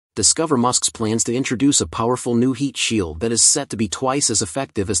discover Musk's plans to introduce a powerful new heat shield that is set to be twice as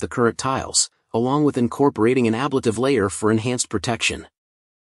effective as the current tiles, along with incorporating an ablative layer for enhanced protection.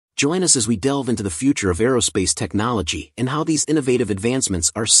 Join us as we delve into the future of aerospace technology and how these innovative advancements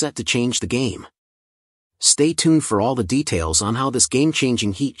are set to change the game. Stay tuned for all the details on how this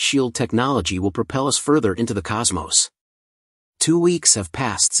game-changing heat shield technology will propel us further into the cosmos. 2 weeks have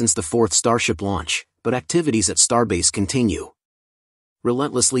passed since the fourth Starship launch, but activities at Starbase continue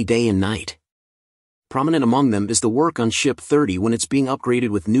relentlessly day and night. Prominent among them is the work on Ship 30 when it's being upgraded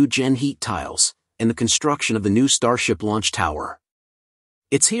with new-gen heat tiles, and the construction of the new Starship launch tower.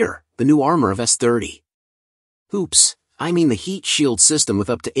 It's here, the new armor of S30. Oops, I mean the heat shield system with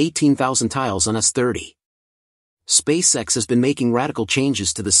up to 18,000 tiles on S30. SpaceX has been making radical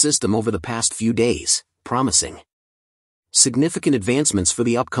changes to the system over the past few days, promising significant advancements for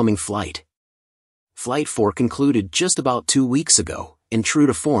the upcoming flight. Flight 4 concluded just about 2 weeks ago, and true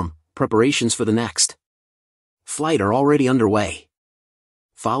to form, preparations for the next flight are already underway.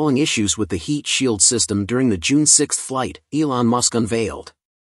 Following issues with the heat shield system during the June 6 flight, Elon Musk unveiled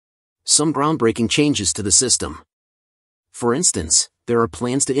some groundbreaking changes to the system. For instance, there are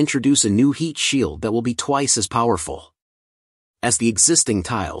plans to introduce a new heat shield that will be twice as powerful as the existing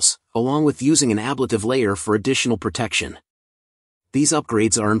tiles, along with using an ablative layer for additional protection. These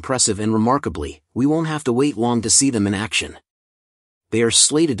upgrades are impressive and remarkably, we won't have to wait long to see them in action. They are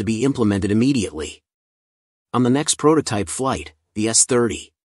slated to be implemented immediately on the next prototype flight, the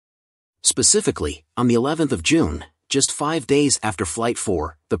S30. Specifically, on the 11th of June, just 5 days after Flight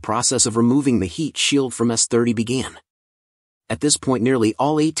 4, the process of removing the heat shield from S30 began. At this point nearly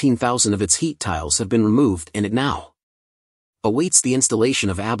all 18,000 of its heat tiles have been removed and it now awaits the installation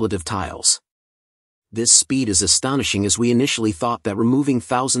of ablative tiles. This speed is astonishing as we initially thought that removing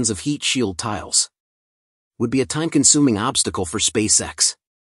thousands of heat shield tiles would be a time-consuming obstacle for SpaceX.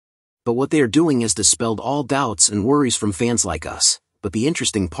 But what they are doing has dispelled all doubts and worries from fans like us, but the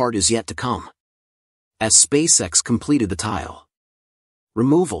interesting part is yet to come. As SpaceX completed the tile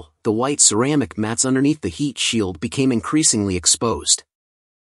removal, the white ceramic mats underneath the heat shield became increasingly exposed,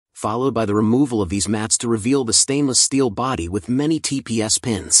 followed by the removal of these mats to reveal the stainless steel body with many TPS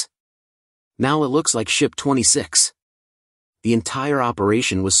pins. Now it looks like Ship 26. The entire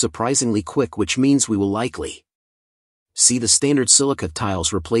operation was surprisingly quick, which means we will likely see the standard silica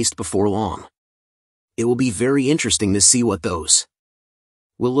tiles replaced before long. It will be very interesting to see what those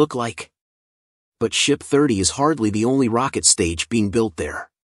will look like. But Ship 30 is hardly the only rocket stage being built there.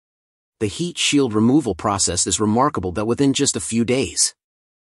 The heat shield removal process is remarkable that within just a few days,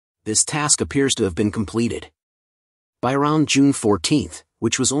 this task appears to have been completed. By around June 14th,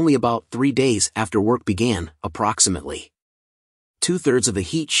 which was only about 3 days after work began, approximately 2/3 of the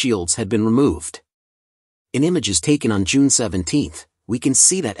heat shields had been removed. In images taken on June 17th, we can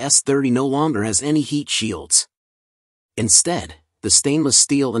see that S30 no longer has any heat shields. Instead, the stainless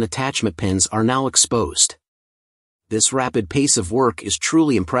steel and attachment pins are now exposed. This rapid pace of work is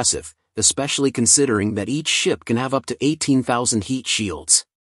truly impressive, especially considering that each ship can have up to 18,000 heat shields.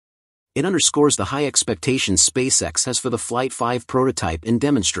 It underscores the high expectations SpaceX has for the Flight 5 prototype and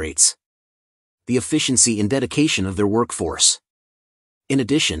demonstrates the efficiency and dedication of their workforce. In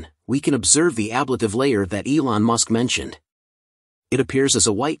addition, we can observe the ablative layer that Elon Musk mentioned. It appears as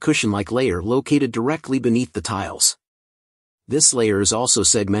a white cushion-like layer located directly beneath the tiles. This layer is also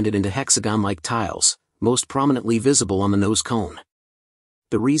segmented into hexagon-like tiles, most prominently visible on the nose cone.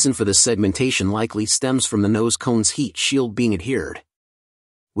 The reason for this segmentation likely stems from the nose cone's heat shield being adhered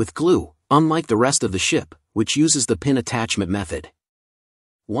with glue, unlike the rest of the ship, which uses the pin attachment method.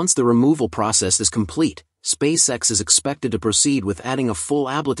 Once the removal process is complete, SpaceX is expected to proceed with adding a full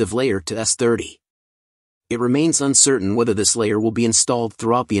ablative layer to S30. It remains uncertain whether this layer will be installed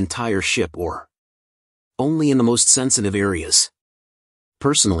throughout the entire ship or only in the most sensitive areas.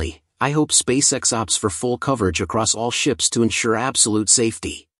 Personally, I hope SpaceX opts for full coverage across all ships to ensure absolute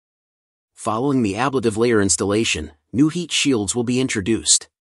safety. Following the ablative layer installation, new heat shields will be introduced.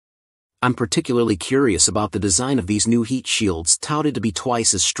 I'm particularly curious about the design of these new heat shields touted to be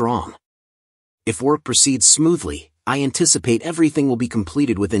twice as strong. If work proceeds smoothly, I anticipate everything will be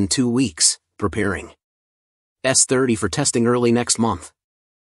completed within 2 weeks, preparing S30 for testing early next month.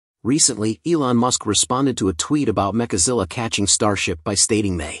 Recently, Elon Musk responded to a tweet about Mechazilla catching Starship by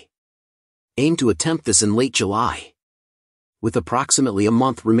stating they aim to attempt this in late July. With approximately a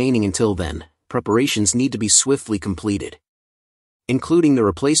month remaining until then, preparations need to be swiftly completed, including the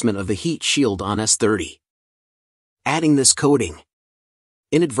replacement of the heat shield on S30. Adding this coating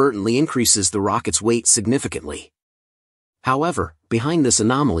inadvertently increases the rocket's weight significantly. However, behind this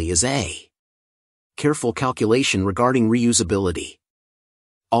anomaly is a careful calculation regarding reusability.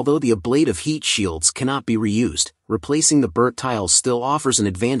 Although the ablative heat shields cannot be reused, replacing the burnt tiles still offers an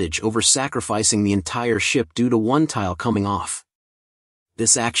advantage over sacrificing the entire ship due to one tile coming off.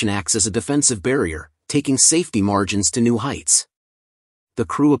 This action acts as a defensive barrier, taking safety margins to new heights. The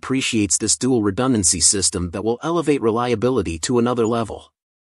crew appreciates this dual redundancy system that will elevate reliability to another level.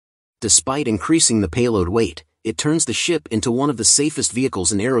 Despite increasing the payload weight, it turns the ship into one of the safest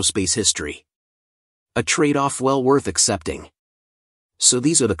vehicles in aerospace history. A trade-off well worth accepting. So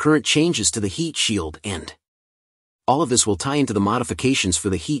these are the current changes to the heat shield, and all of this will tie into the modifications for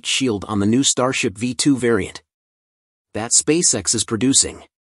the heat shield on the new Starship V2 variant that SpaceX is producing.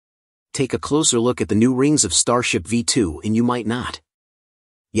 Take a closer look at the new rings of Starship V2 and you might not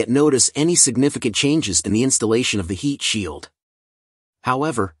yet notice any significant changes in the installation of the heat shield.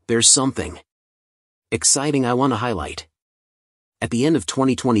 However, there's something exciting I want to highlight. At the end of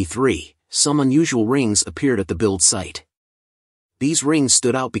 2023, some unusual rings appeared at the build site. These rings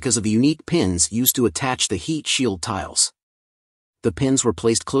stood out because of the unique pins used to attach the heat shield tiles. The pins were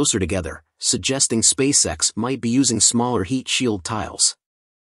placed closer together, suggesting SpaceX might be using smaller heat shield tiles.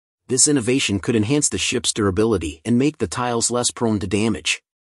 This innovation could enhance the ship's durability and make the tiles less prone to damage.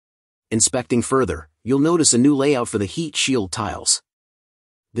 Inspecting further, you'll notice a new layout for the heat shield tiles.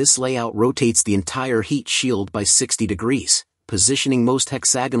 This layout rotates the entire heat shield by 60 degrees, positioning most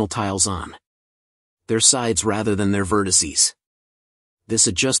hexagonal tiles on their sides rather than their vertices. This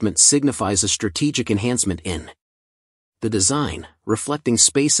adjustment signifies a strategic enhancement in the design, reflecting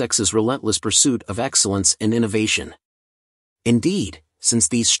SpaceX's relentless pursuit of excellence and innovation. Indeed, since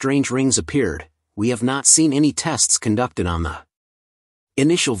these strange rings appeared, we have not seen any tests conducted on the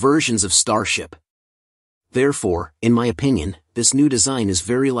initial versions of Starship. Therefore, in my opinion, this new design is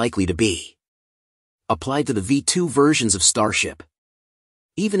very likely to be applied to the V2 versions of Starship.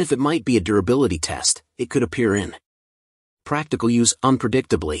 Even if it might be a durability test, it could appear in practical use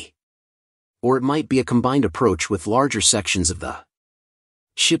unpredictably. Or it might be a combined approach with larger sections of the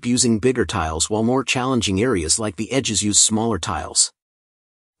ship using bigger tiles while more challenging areas like the edges use smaller tiles.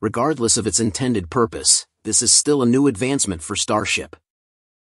 Regardless of its intended purpose, this is still a new advancement for Starship.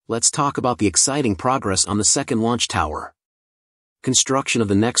 Let's talk about the exciting progress on the second launch tower. Construction of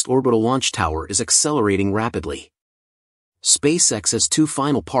the next orbital launch tower is accelerating rapidly. SpaceX has two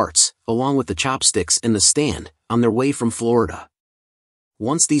final parts, along with the chopsticks and the stand, on their way from Florida.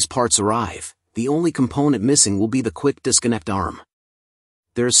 Once these parts arrive, the only component missing will be the quick disconnect arm.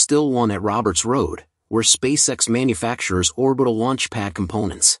 There is still one at Roberts Road, where SpaceX manufactures orbital launch pad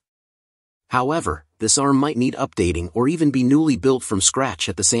components. However, this arm might need updating or even be newly built from scratch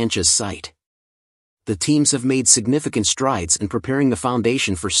at the Sanchez site. The teams have made significant strides in preparing the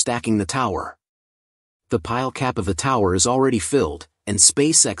foundation for stacking the tower. The pile cap of the tower is already filled, and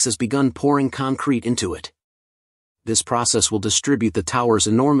SpaceX has begun pouring concrete into it. This process will distribute the tower's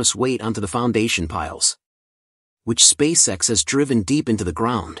enormous weight onto the foundation piles, which SpaceX has driven deep into the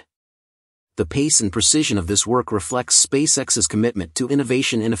ground. The pace and precision of this work reflects SpaceX's commitment to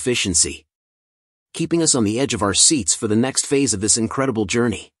innovation and efficiency, keeping us on the edge of our seats for the next phase of this incredible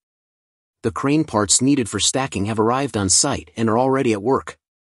journey. The crane parts needed for stacking have arrived on site and are already at work.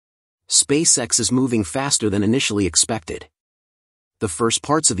 SpaceX is moving faster than initially expected. The first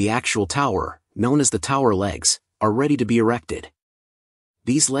parts of the actual tower, known as the tower legs, are ready to be erected.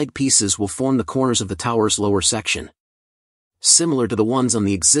 These leg pieces will form the corners of the tower's lower section, similar to the ones on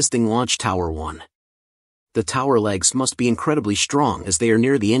the existing Launch Tower 1. The tower legs must be incredibly strong as they are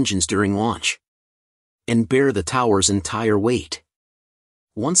near the engines during launch and bear the tower's entire weight.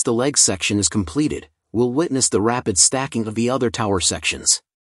 Once the leg section is completed, we'll witness the rapid stacking of the other tower sections.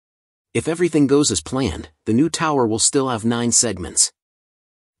 If everything goes as planned, the new tower will still have 9 segments,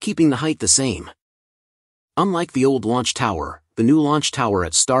 keeping the height the same. Unlike the old launch tower, the new launch tower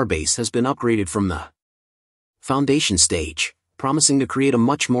at Starbase has been upgraded from the foundation stage, promising to create a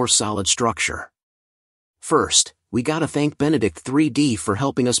much more solid structure. First, we gotta thank Benedict 3D for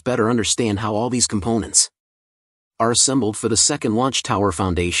helping us better understand how all these components are assembled for the second launch tower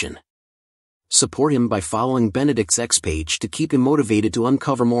foundation. Support him by following Benedict's X page to keep him motivated to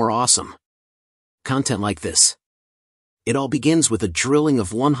uncover more awesome content like this. It all begins with a drilling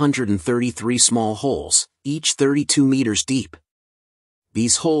of 133 small holes, each 32 meters deep.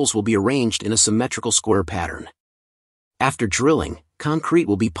 These holes will be arranged in a symmetrical square pattern. After drilling, concrete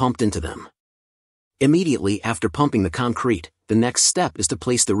will be pumped into them. Immediately after pumping the concrete, the next step is to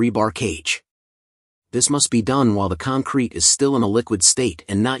place the rebar cage. This must be done while the concrete is still in a liquid state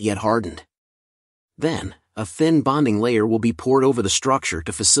and not yet hardened. Then, a thin bonding layer will be poured over the structure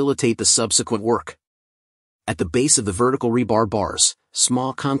to facilitate the subsequent work. At the base of the vertical rebar bars,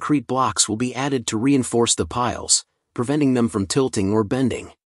 small concrete blocks will be added to reinforce the piles, preventing them from tilting or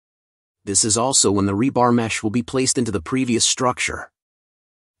bending. This is also when the rebar mesh will be placed into the previous structure.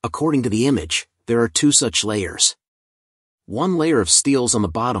 According to the image, there are two such layers. One layer of steels on the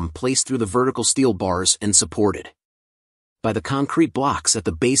bottom placed through the vertical steel bars and supported by the concrete blocks at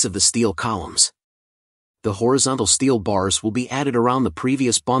the base of the steel columns. The horizontal steel bars will be added around the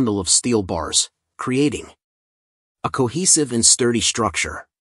previous bundle of steel bars, creating a cohesive and sturdy structure.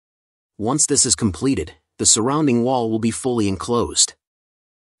 Once this is completed, the surrounding wall will be fully enclosed.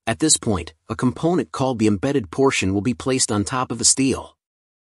 At this point, a component called the embedded portion will be placed on top of the steel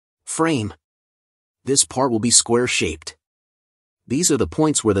frame. This part will be square-shaped. These are the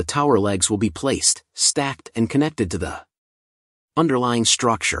points where the tower legs will be placed, stacked and connected to the underlying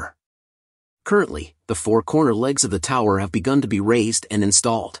structure. Currently, the four corner legs of the tower have begun to be raised and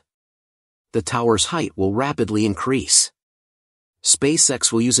installed. The tower's height will rapidly increase.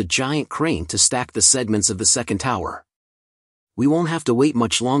 SpaceX will use a giant crane to stack the segments of the second tower. We won't have to wait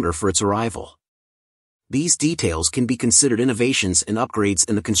much longer for its arrival. These details can be considered innovations and upgrades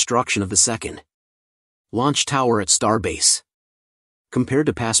in the construction of the second launch tower at Starbase. Compared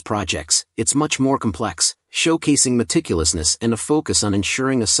to past projects, it's much more complex, showcasing meticulousness and a focus on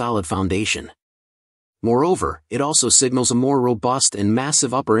ensuring a solid foundation. Moreover, it also signals a more robust and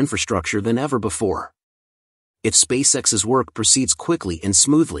massive upper infrastructure than ever before. If SpaceX's work proceeds quickly and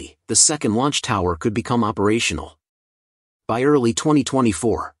smoothly, the second launch tower could become operational by early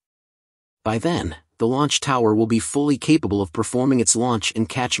 2024. By then, the launch tower will be fully capable of performing its launch and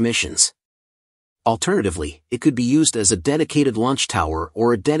catch missions. Alternatively, it could be used as a dedicated launch tower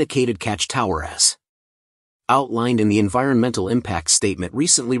or a dedicated catch tower as outlined in the environmental impact statement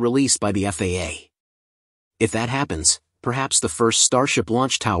recently released by the FAA. If that happens, perhaps the first Starship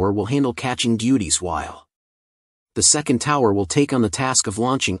launch tower will handle catching duties while the second tower will take on the task of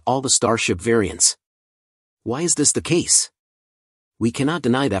launching all the Starship variants. Why is this the case? We cannot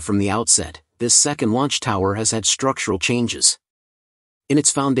deny that from the outset, this second launch tower has had structural changes in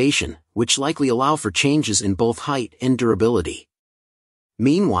its foundation, which likely allow for changes in both height and durability.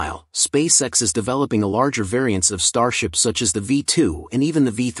 Meanwhile, SpaceX is developing a larger variants of Starship such as the V2 and even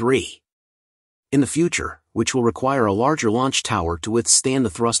the V3 in the future, which will require a larger launch tower to withstand the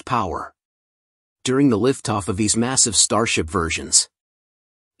thrust power during the liftoff of these massive Starship versions.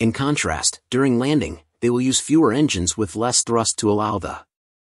 In contrast, during landing, they will use fewer engines with less thrust to allow the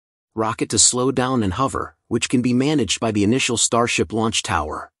rocket to slow down and hover, which can be managed by the initial Starship launch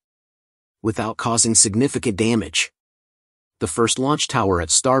tower without causing significant damage. The first launch tower at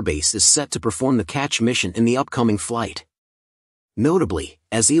Starbase is set to perform the catch mission in the upcoming flight. Notably,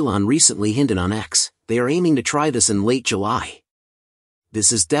 as Elon recently hinted on X, they are aiming to try this in late July.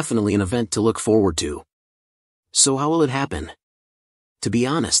 This is definitely an event to look forward to. So how will it happen? To be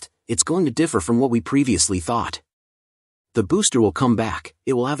honest, it's going to differ from what we previously thought. The booster will come back,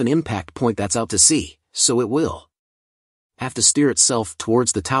 it will have an impact point that's out to sea, so it will have to steer itself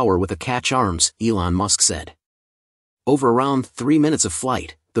towards the tower with the catch arms, Elon Musk said. Over around 3 minutes of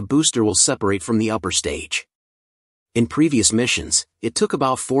flight, the booster will separate from the upper stage. In previous missions, it took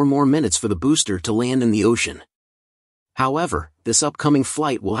about 4 more minutes for the booster to land in the ocean. However, this upcoming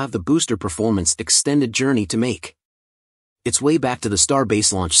flight will have the booster performance extended journey to make its way back to the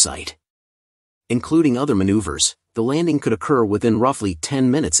Starbase launch site. Including other maneuvers, the landing could occur within roughly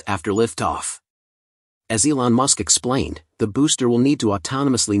 10 minutes after liftoff. As Elon Musk explained, the booster will need to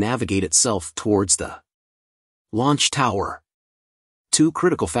autonomously navigate itself towards the launch tower. Two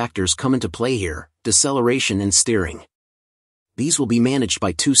critical factors come into play here: deceleration and steering. These will be managed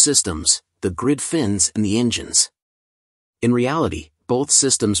by two systems, the grid fins and the engines. In reality, both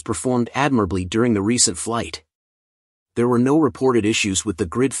systems performed admirably during the recent flight. There were no reported issues with the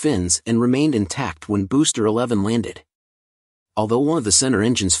grid fins and remained intact when Booster 11 landed. Although one of the center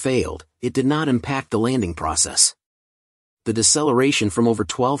engines failed, it did not impact the landing process. The deceleration from over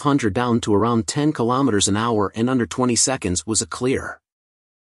 1200 down to around 10 kilometers an hour and under 20 seconds was a clear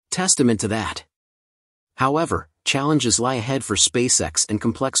testament to that. However, challenges lie ahead for SpaceX and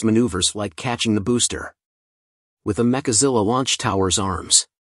complex maneuvers like catching the booster with a Mechazilla launch tower's arms.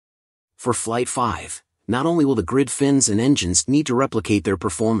 For Flight 5, not only will the grid fins and engines need to replicate their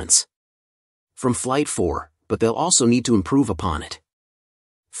performance from Flight 4, but they'll also need to improve upon it.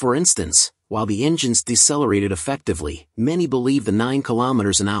 For instance, while the engines decelerated effectively, many believe the 9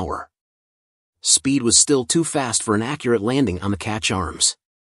 kilometers an hour speed was still too fast for an accurate landing on the catch arms.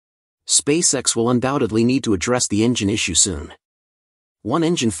 SpaceX will undoubtedly need to address the engine issue soon. One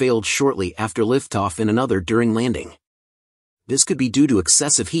engine failed shortly after liftoff and another during landing. This could be due to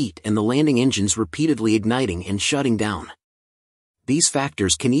excessive heat and the landing engines repeatedly igniting and shutting down. These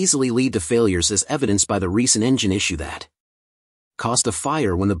factors can easily lead to failures as evidenced by the recent engine issue that caused a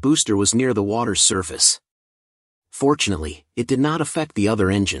fire when the booster was near the water's surface. Fortunately, it did not affect the other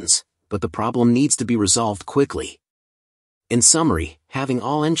engines, but the problem needs to be resolved quickly. In summary, having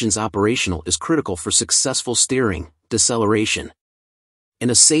all engines operational is critical for successful steering, deceleration, and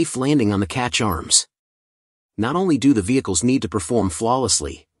a safe landing on the catch arms. Not only do the vehicles need to perform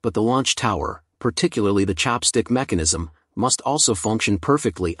flawlessly, but the launch tower, particularly the chopstick mechanism, must also function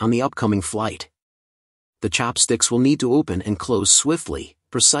perfectly on the upcoming flight. The chopsticks will need to open and close swiftly,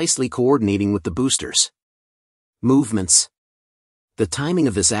 precisely coordinating with the boosters movements. The timing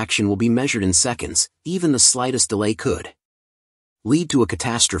of this action will be measured in seconds. Even the slightest delay could lead to a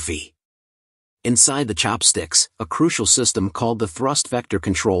catastrophe. Inside the chopsticks, a crucial system called the thrust vector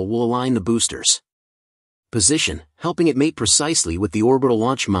control will align the booster's position, helping it mate precisely with the orbital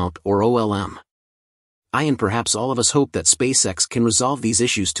launch mount or OLM. I and perhaps all of us hope that SpaceX can resolve these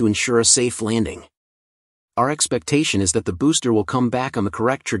issues to ensure a safe landing. Our expectation is that the booster will come back on the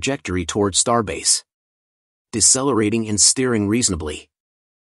correct trajectory toward Starbase, decelerating and steering reasonably,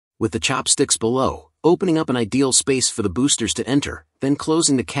 with the chopsticks below, opening up an ideal space for the boosters to enter, then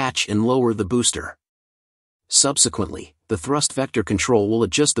closing the catch and lower the booster. Subsequently, the thrust vector control will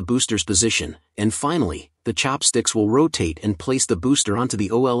adjust the booster's position, and finally, the chopsticks will rotate and place the booster onto the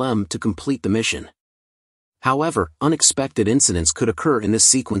OLM to complete the mission. However, unexpected incidents could occur in this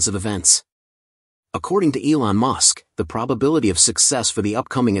sequence of events. According to Elon Musk, the probability of success for the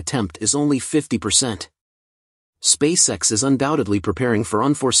upcoming attempt is only 50%. SpaceX is undoubtedly preparing for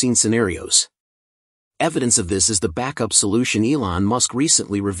unforeseen scenarios. Evidence of this is the backup solution Elon Musk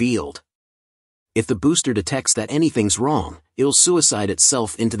recently revealed. If the booster detects that anything's wrong, it'll suicide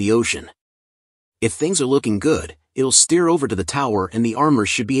itself into the ocean. If things are looking good, it'll steer over to the tower and the armor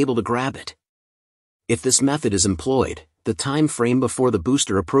should be able to grab it. If this method is employed, the time frame before the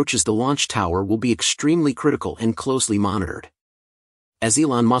booster approaches the launch tower will be extremely critical and closely monitored. As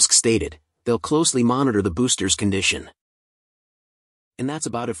Elon Musk stated, they'll closely monitor the booster's condition. And that's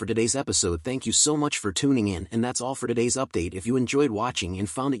about it for today's episode. Thank you so much for tuning in, and that's all for today's update. If you enjoyed watching and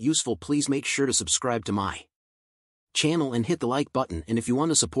found it useful, please make sure to subscribe to my channel and hit the like button. And if you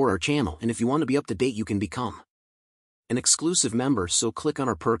want to support our channel and if you want to be up to date, you can become an exclusive member, so click on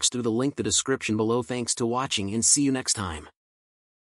our perks through the link in the description below. Thanks to watching and see you next time.